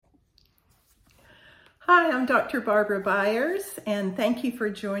Hi, I'm Dr. Barbara Byers, and thank you for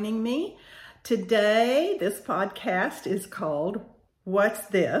joining me. Today, this podcast is called What's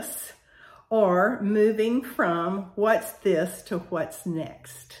This? Or Moving from What's This to What's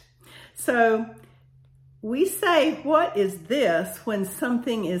Next. So we say, what is this when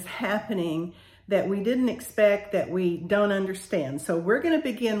something is happening that we didn't expect, that we don't understand? So we're going to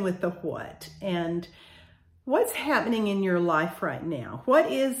begin with the what. And what's happening in your life right now?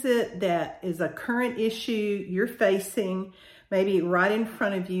 What is it that is a current issue you're facing, maybe right in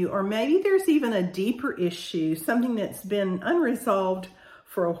front of you, or maybe there's even a deeper issue, something that's been unresolved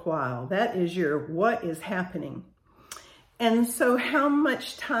for a while? That is your what is happening. And so how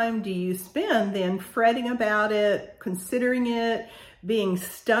much time do you spend then fretting about it, considering it, being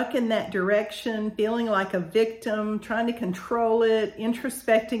stuck in that direction, feeling like a victim, trying to control it,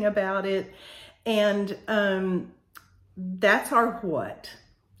 introspecting about it? And that's our what.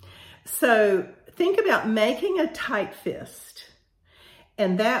 So think about making a tight fist.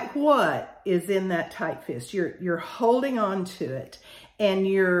 And that what is in that tight fist. You're holding on to it. And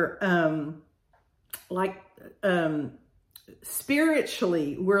you're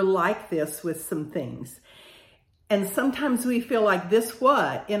spiritually, we're like this with some things. And sometimes we feel like this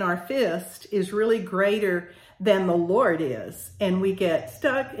what in our fist is really greater than the Lord is. And we get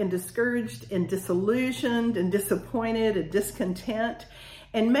stuck and discouraged and disillusioned and disappointed and discontent.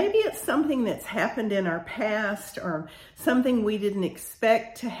 And maybe it's something that's happened in our past or something we didn't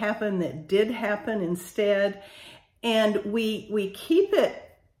expect to happen that did happen instead. And we keep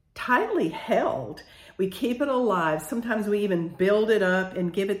it tightly held. We keep it alive. Sometimes we even build it up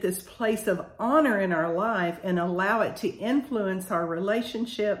and give it this place of honor in our life and allow it to influence our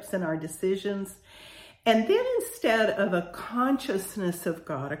relationships and our decisions. And then instead of a consciousness of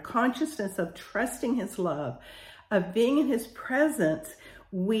God, a consciousness of trusting His love, of being in His presence,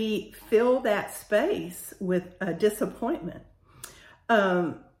 we fill that space with a disappointment.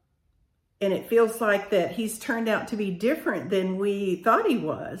 And it feels like that He's turned out to be different than we thought He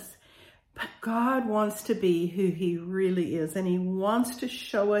was. But God wants to be who He really is. And He wants to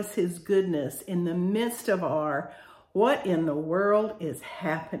show us His goodness in the midst of our what in the world is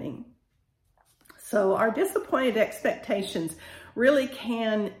happening. So our disappointed expectations really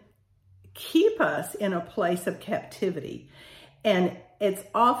can keep us in a place of captivity. And it's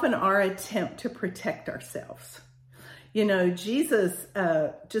often our attempt to protect ourselves. You know, Jesus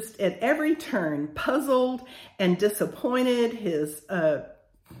just at every turn puzzled and disappointed his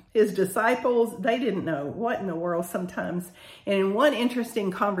disciples. They didn't know what in the world sometimes. And in one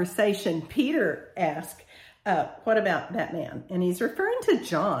interesting conversation, Peter asked, what about that man? And he's referring to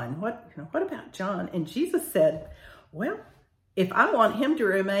John. What about John? And Jesus said, well, if I want him to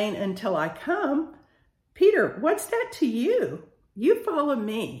remain until I come, Peter, what's that to you? You follow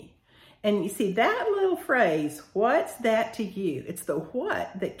me. And you see that little phrase, what's that to you? It's the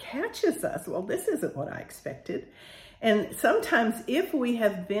what that catches us. Well, this isn't what I expected. And sometimes if we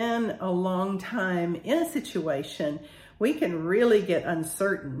have been a long time in a situation, we can really get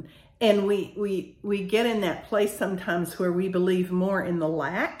uncertain. And we get in that place sometimes where we believe more in the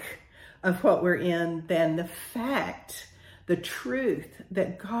lack of what we're in than the fact, the truth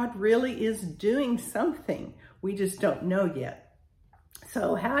that God really is doing something. We just don't know yet.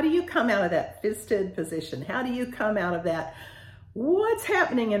 So how do you come out of that fisted position? How do you come out of that? What's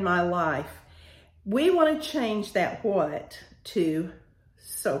happening in my life? We want to change that what to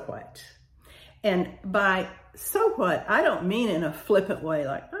so what. And by so what, I don't mean in a flippant way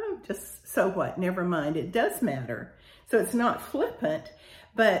like, oh, just so what, never mind. It does matter. So it's not flippant,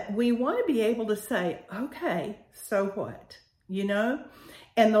 but we want to be able to say, okay, so what, you know?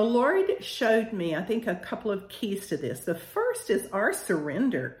 And the Lord showed me, I think, a couple of keys to this. The first is our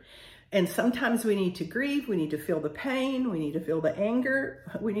surrender. And sometimes we need to grieve. We need to feel the pain. We need to feel the anger.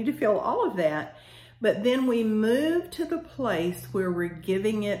 We need to feel all of that. But then we move to the place where we're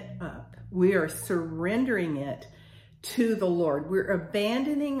giving it up. We are surrendering it to the Lord. We're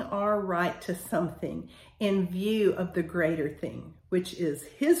abandoning our right to something in view of the greater thing, which is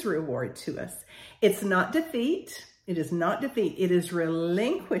His reward to us. It's not defeat. It is not defeat. It is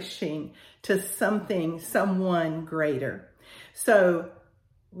relinquishing to something, someone greater. So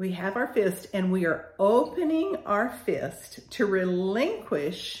we have our fist and we are opening our fist to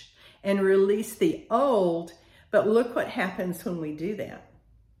relinquish and release the old. But look what happens when we do that.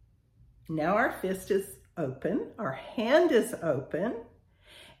 Now our fist is open, our hand is open,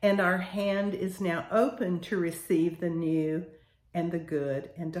 and our hand is now open to receive the new and the good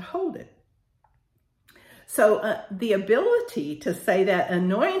and to hold it. So the ability to say that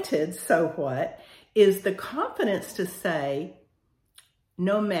anointed so what is the confidence to say,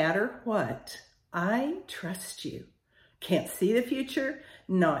 no matter what, I trust you. Can't see the future,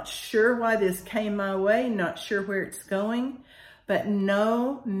 not sure why this came my way, not sure where it's going, but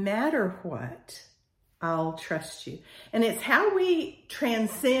no matter what, I'll trust you. And it's how we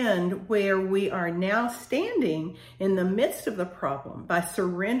transcend where we are now standing in the midst of the problem, by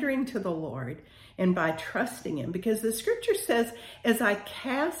surrendering to the Lord and by trusting him. Because the scripture says, as I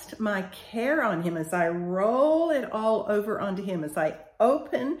cast my care on him, as I roll it all over onto him, as I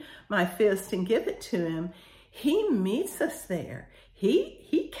open my fist and give it to him, he meets us there.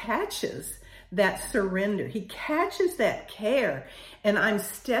 He catches that surrender. He catches that care. And I'm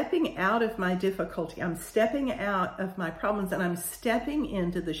stepping out of my difficulty. I'm stepping out of my problems, and I'm stepping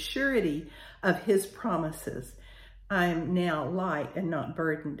into the surety of his promises. I'm now light and not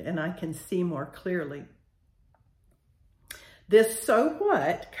burdened, and I can see more clearly. This so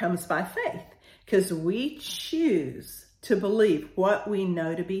what comes by faith, because we choose to believe what we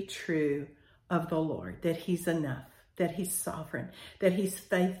know to be true of the Lord, that he's enough, that he's sovereign, that he's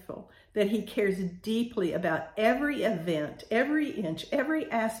faithful, that he cares deeply about every event, every inch, every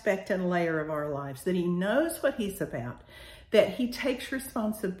aspect and layer of our lives, that he knows what he's about, that he takes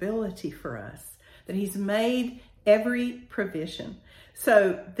responsibility for us, that he's made every provision.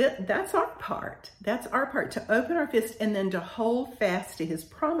 So that's our part. That's our part, to open our fist and then to hold fast to his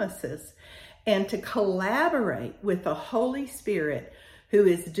promises and to collaborate with the Holy Spirit, who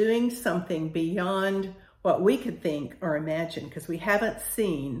is doing something beyond what we could think or imagine, because we haven't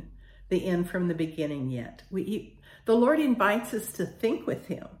seen the end from the beginning yet. The Lord invites us to think with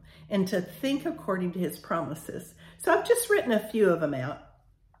him and to think according to his promises. So I've just written a few of them out,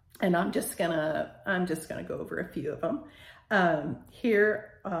 and I'm just gonna go over a few of them.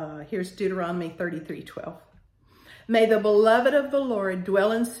 Here's Deuteronomy 33:12. May the beloved of the Lord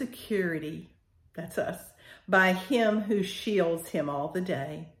dwell in security, that's us, by him who shields him all the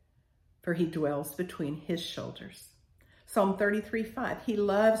day, for he dwells between his shoulders. Psalm 33:5, he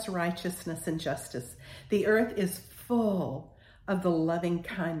loves righteousness and justice. The earth is full of the loving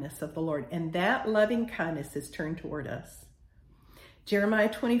kindness of the Lord, and that loving kindness is turned toward us. Jeremiah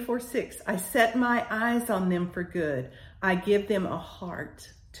 24:6, I set my eyes on them for good. I give them a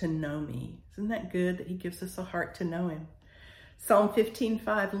heart to know me. Isn't that good that he gives us a heart to know him? Psalm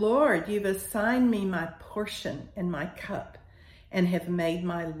 15:5, Lord, you've assigned me my portion and my cup, and have made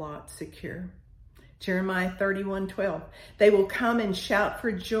my lot secure. Jeremiah 31:12, they will come and shout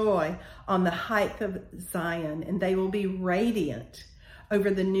for joy on the height of Zion, and they will be radiant over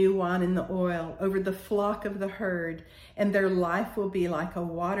the new wine and the oil, over the flock of the herd, and their life will be like a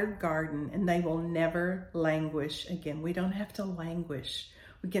watered garden, and they will never languish again. We don't have to languish.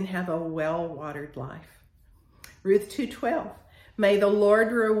 We can have a well-watered life. Ruth 2:12, may the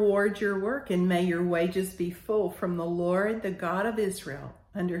Lord reward your work, and may your wages be full from the Lord, the God of Israel,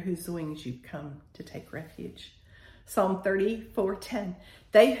 under whose wings you've come to take refuge. Psalm 34:10,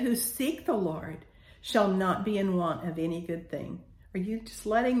 they who seek the Lord shall not be in want of any good thing. Are you just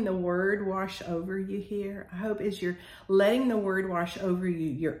letting the word wash over you here? I hope as you're letting the word wash over you,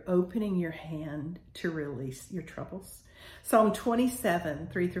 you're opening your hand to release your troubles. Psalm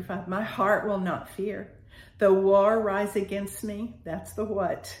 27:3-5, my heart will not fear. Though war rise against me, that's the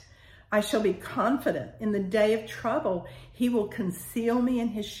what. I shall be confident in the day of trouble. He will conceal me in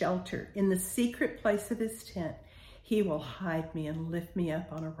his shelter. In the secret place of his tent, he will hide me and lift me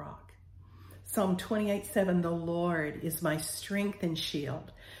up on a rock. Psalm 28:7, the Lord is my strength and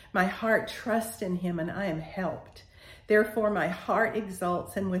shield. My heart trusts in him, and I am helped. Therefore my heart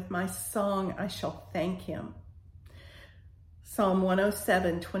exults, and with my song I shall thank him. Psalm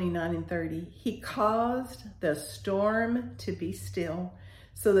 107:29-30, he caused the storm to be still,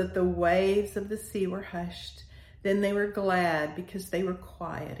 so that the waves of the sea were hushed. Then they were glad because they were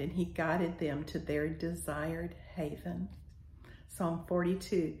quiet, and he guided them to their desired haven. Psalm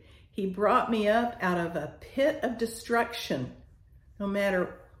 42, he brought me up out of a pit of destruction. No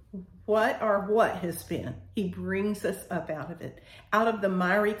matter what has been, he brings us up out of it, out of the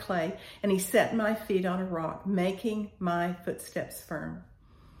miry clay, and he set my feet on a rock, making my footsteps firm.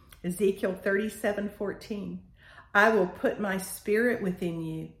 Ezekiel 37:14, I will put my spirit within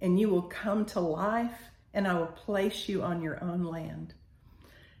you, and you will come to life, and I will place you on your own land.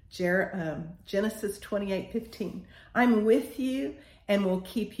 Genesis 28:15, I'm with you and will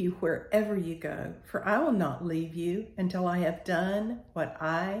keep you wherever you go, for I will not leave you until I have done what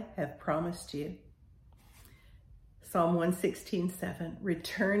I have promised you. Psalm 116:7,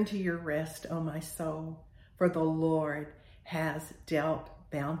 return to your rest, O my soul, for the Lord has dealt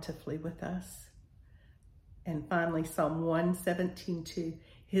bountifully with us. And finally, Psalm 117:2,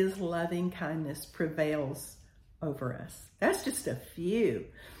 his loving kindness prevails over us. That's just a few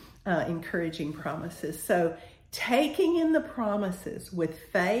encouraging promises. So taking in the promises with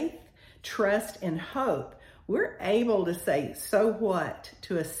faith, trust, and hope, we're able to say, so what,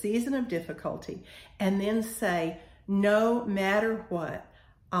 to a season of difficulty, and then say, no matter what,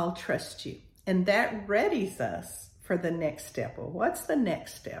 I'll trust you. And that readies us for the next step. Well, what's the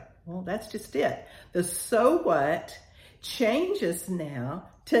next step? Well, that's just it. The so what changes now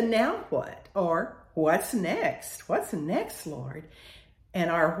to now what, or what's next? What's next, Lord? And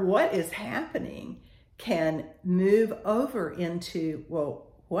our what is happening can move over into, well,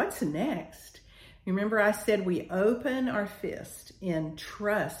 what's next? Remember I said we open our fist in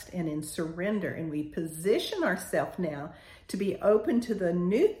trust and in surrender, and we position ourselves now to be open to the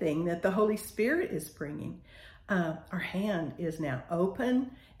new thing that the Holy Spirit is bringing. Our hand is now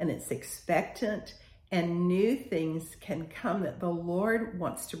open and it's expectant, and new things can come that the Lord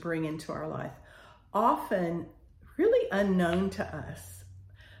wants to bring into our life. Often really unknown to us,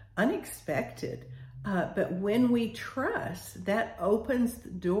 unexpected. But when we trust, that opens the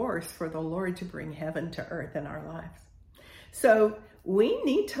doors for the Lord to bring heaven to earth in our lives. So we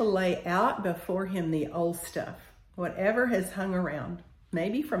need to lay out before him the old stuff, whatever has hung around,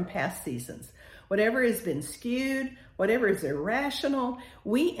 maybe from past seasons, whatever has been skewed, whatever is irrational.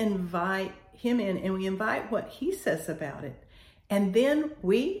 We invite him in, and we invite what he says about it. And then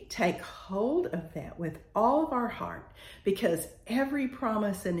we take hold of that with all of our heart, because every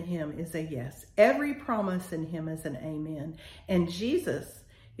promise in him is a yes. Every promise in him is an amen. And Jesus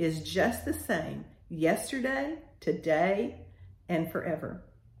is just the same yesterday, today, and forever.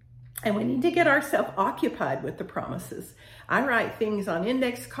 And we need to get ourselves occupied with the promises. I write things on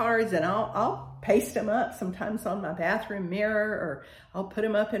index cards, and I'll paste them up sometimes on my bathroom mirror, or I'll put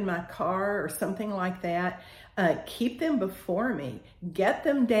them up in my car or something like that. Keep them before me. Get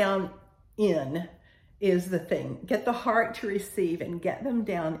them down in is the thing. Get the heart to receive and get them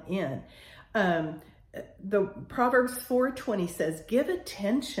down in. The Proverbs 4:20 says, give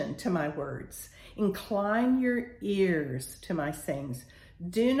attention to my words. Incline your ears to my sayings.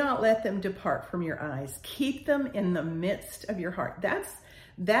 Do not let them depart from your eyes. Keep them in the midst of your heart.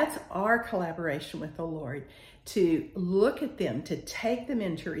 That's our collaboration with the Lord, to look at them, to take them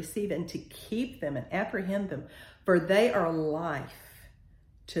in, to receive, and to keep them and apprehend them, for they are life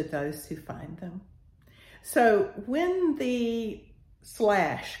to those who find them. So when the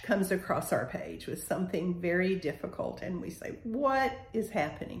slash comes across our page with something very difficult and we say, what is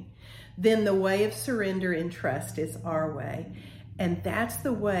happening? Then the way of surrender and trust is our way. And that's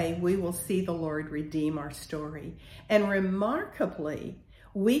the way we will see the Lord redeem our story. And remarkably,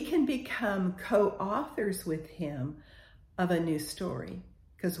 we can become co-authors with him of a new story,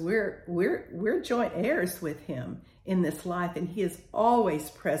 because we're joint heirs with him in this life, and he is always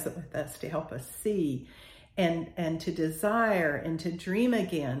present with us to help us see and to desire and to dream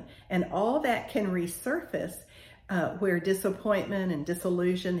again. And all that can resurface where disappointment and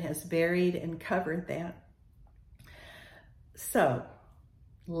disillusion has buried and covered that. So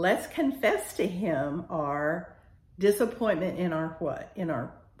let's confess to him our disappointment in our what? In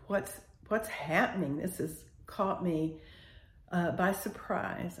our what's happening. This has caught me by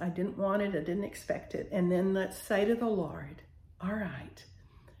surprise. I didn't want it. I didn't expect it. And then let's say to the Lord, all right,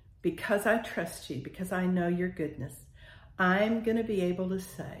 because I trust you, because I know your goodness, I'm going to be able to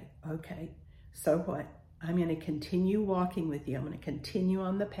say, okay, so what? I'm going to continue walking with you. I'm going to continue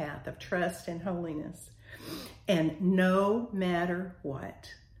on the path of trust and holiness. And no matter what,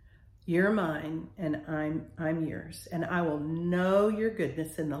 you're mine and I'm yours. And I will know your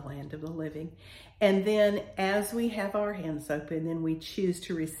goodness in the land of the living. And then as we have our hands open, then we choose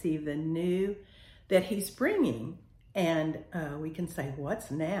to receive the new that he's bringing. And we can say,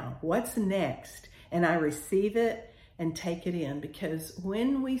 what's now? What's next? And I receive it and take it in, because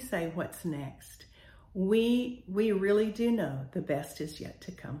when we say what's next, we really do know the best is yet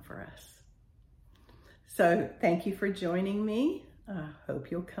to come for us. So thank you for joining me. I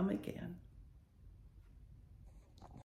hope you'll come again.